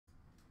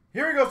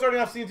Here we go, starting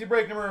off CNC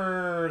break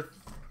number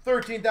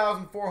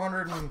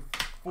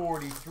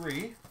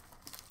 13,443.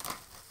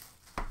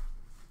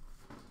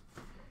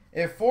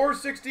 If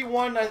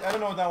 461, I don't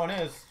know what that one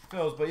is,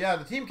 Phil's, but yeah,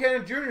 the Team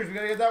Canada Juniors, we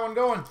got to get that one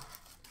going.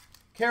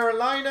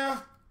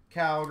 Carolina,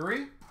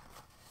 Calgary.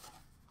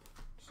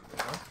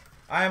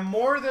 I am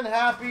more than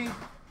happy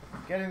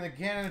getting the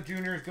Canada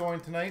Juniors going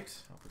tonight.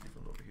 I'll put these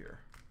ones over here.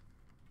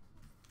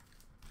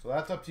 So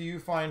that's up to you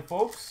fine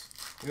folks.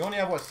 We only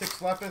have, what,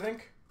 6 left, I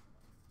think?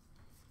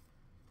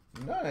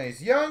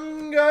 Nice.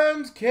 Young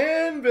Guns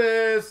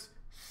Canvas.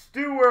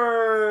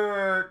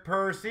 Stuart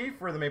Percy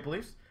for the Maple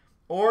Leafs.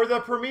 Or the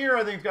Premier,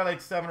 I think it's got like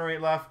 7 or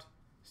 8 left.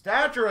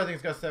 Stature, I think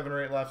it's got 7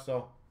 or 8 left.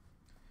 So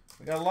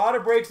we got a lot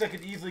of breaks that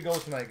could easily go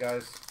tonight,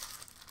 guys.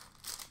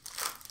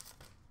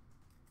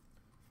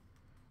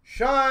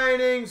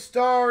 Shining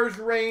Stars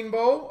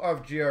Rainbow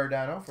of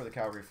Giordano for the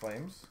Calgary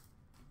Flames.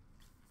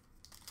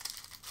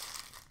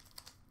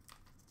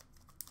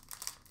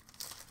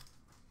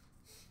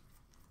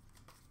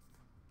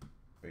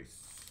 Base.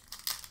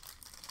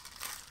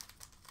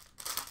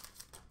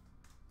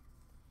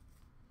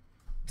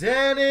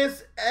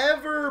 Dennis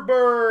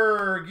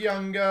Everberg,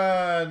 Young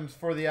Guns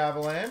for the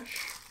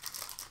Avalanche.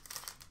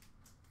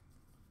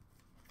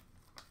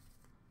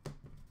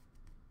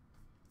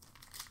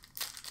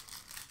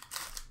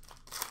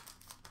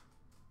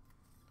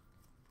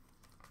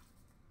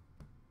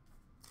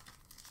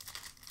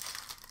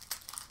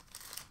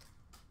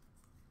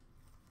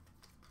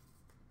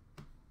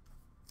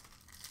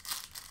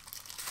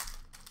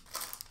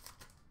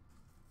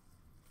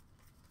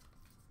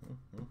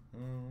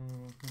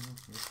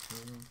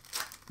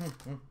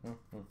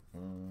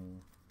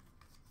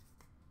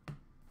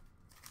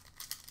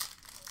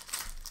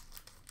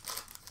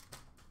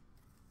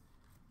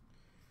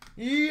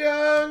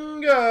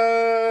 Young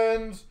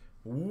Guns,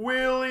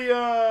 William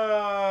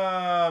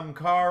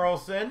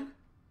Karlsson,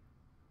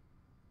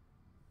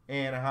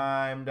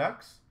 Anaheim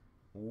Ducks,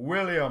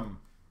 William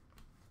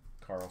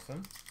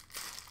Karlsson.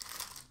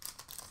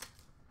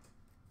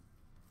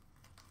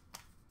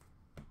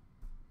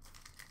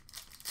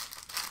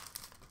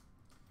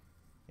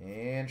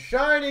 And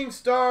Shining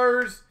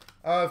Stars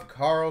of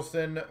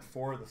Karlsson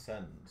for the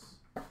Sens.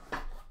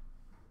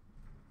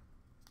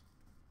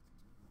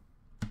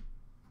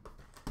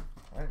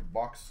 All right,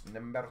 box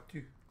number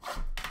 2.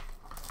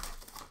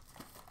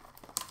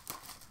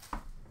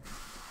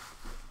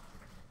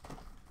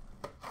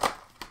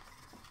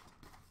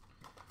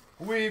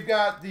 We've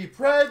got the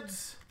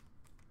Preds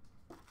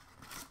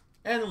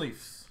and the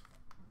Leafs.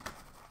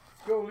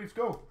 Go, Leafs,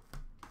 go.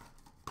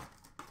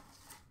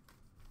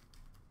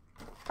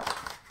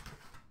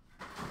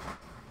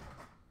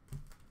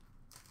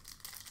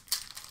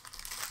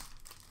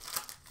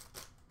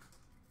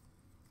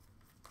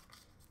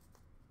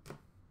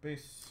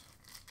 Base.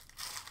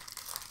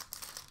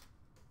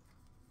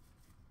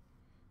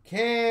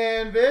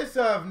 Canvas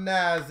of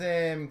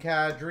Nazem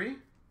Kadri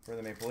for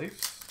the Maple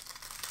Leafs.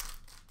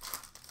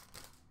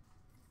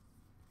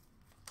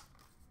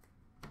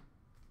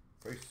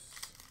 Base.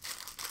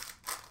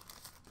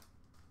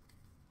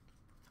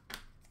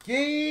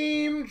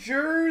 Game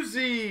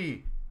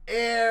jersey,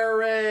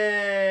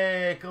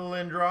 Eric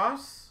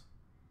Lindros.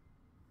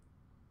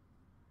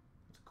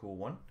 That's a cool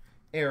one.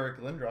 Eric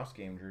Lindros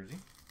game jersey.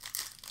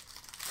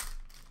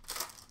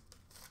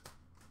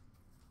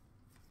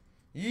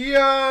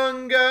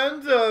 Young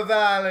Guns of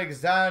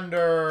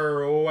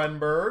Alexander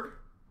Wenberg.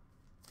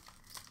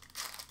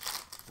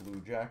 Blue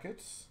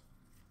Jackets.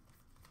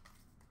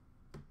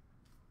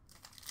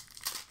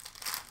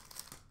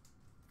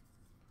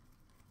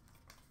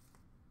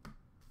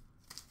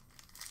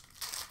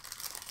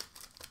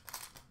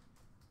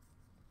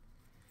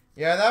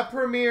 Yeah, that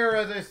Premier,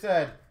 as I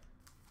said,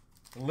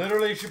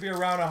 literally should be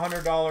around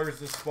 $100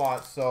 this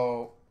spot,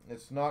 so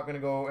it's not going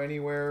to go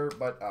anywhere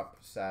but up,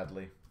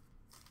 sadly.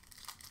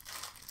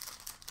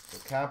 So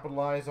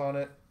capitalize on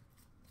it.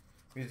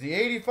 Because the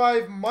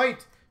 85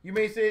 might, you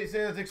may say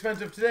that's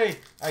expensive today.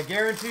 I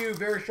guarantee you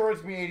very short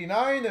it's going to be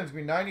 89, then it's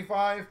going to be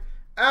 95.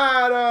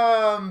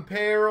 Adam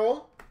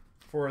Perel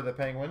for the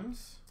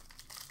Penguins.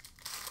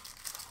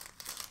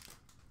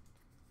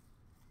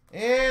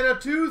 And a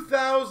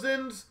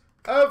 2000s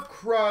of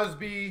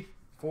Crosby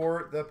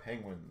for the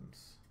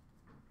Penguins.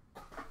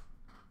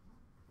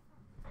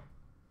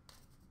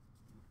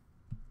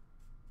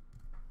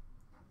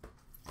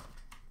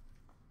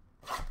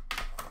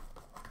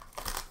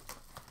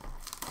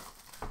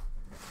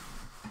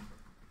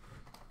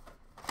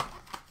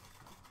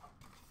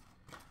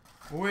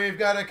 We've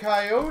got a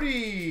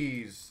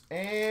Coyotes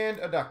and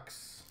a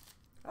Ducks.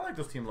 I like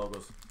those team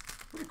logos.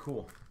 Pretty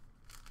cool.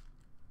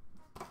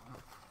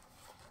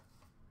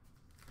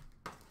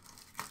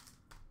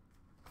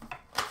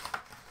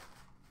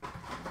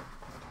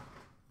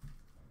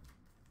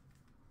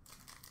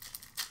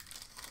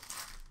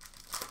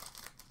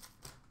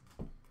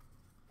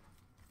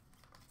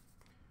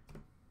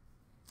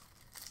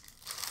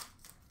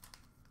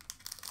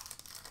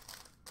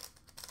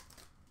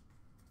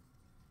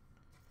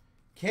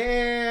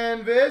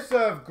 Canvas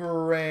of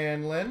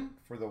Granlund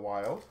for the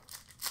Wild.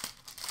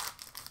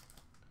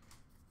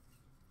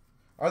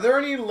 Are there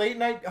any late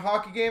night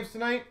hockey games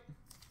tonight,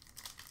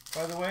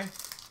 by the way?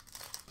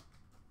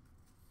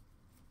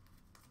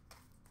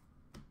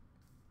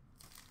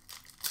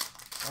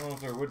 I don't know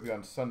if there would be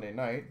on Sunday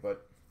night,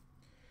 but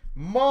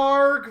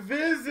Mark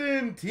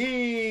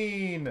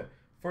Byzantine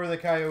for the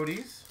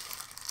Coyotes.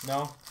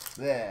 No?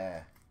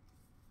 There.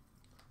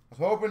 I was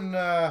hoping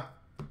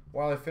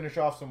while I finish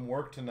off some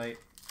work tonight,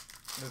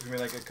 there's going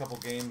to be like a couple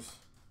games.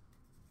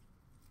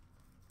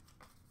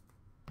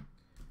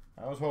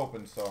 I was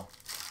hoping so.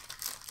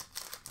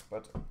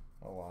 But,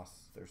 alas,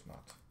 there's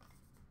not.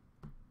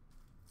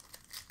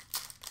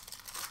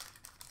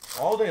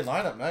 All day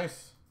lineup,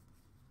 nice.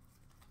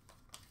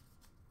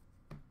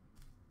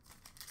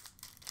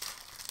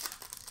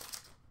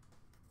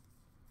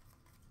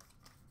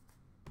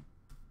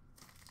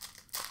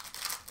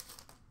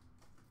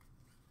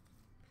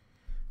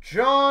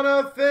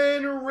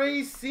 Jonathan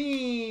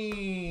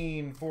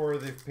Racine for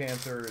the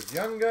Panthers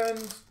Young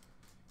Guns.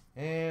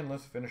 And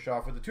let's finish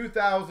off with the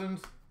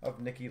 2000s of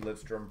Nicky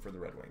Lidstrom for the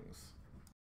Red Wings.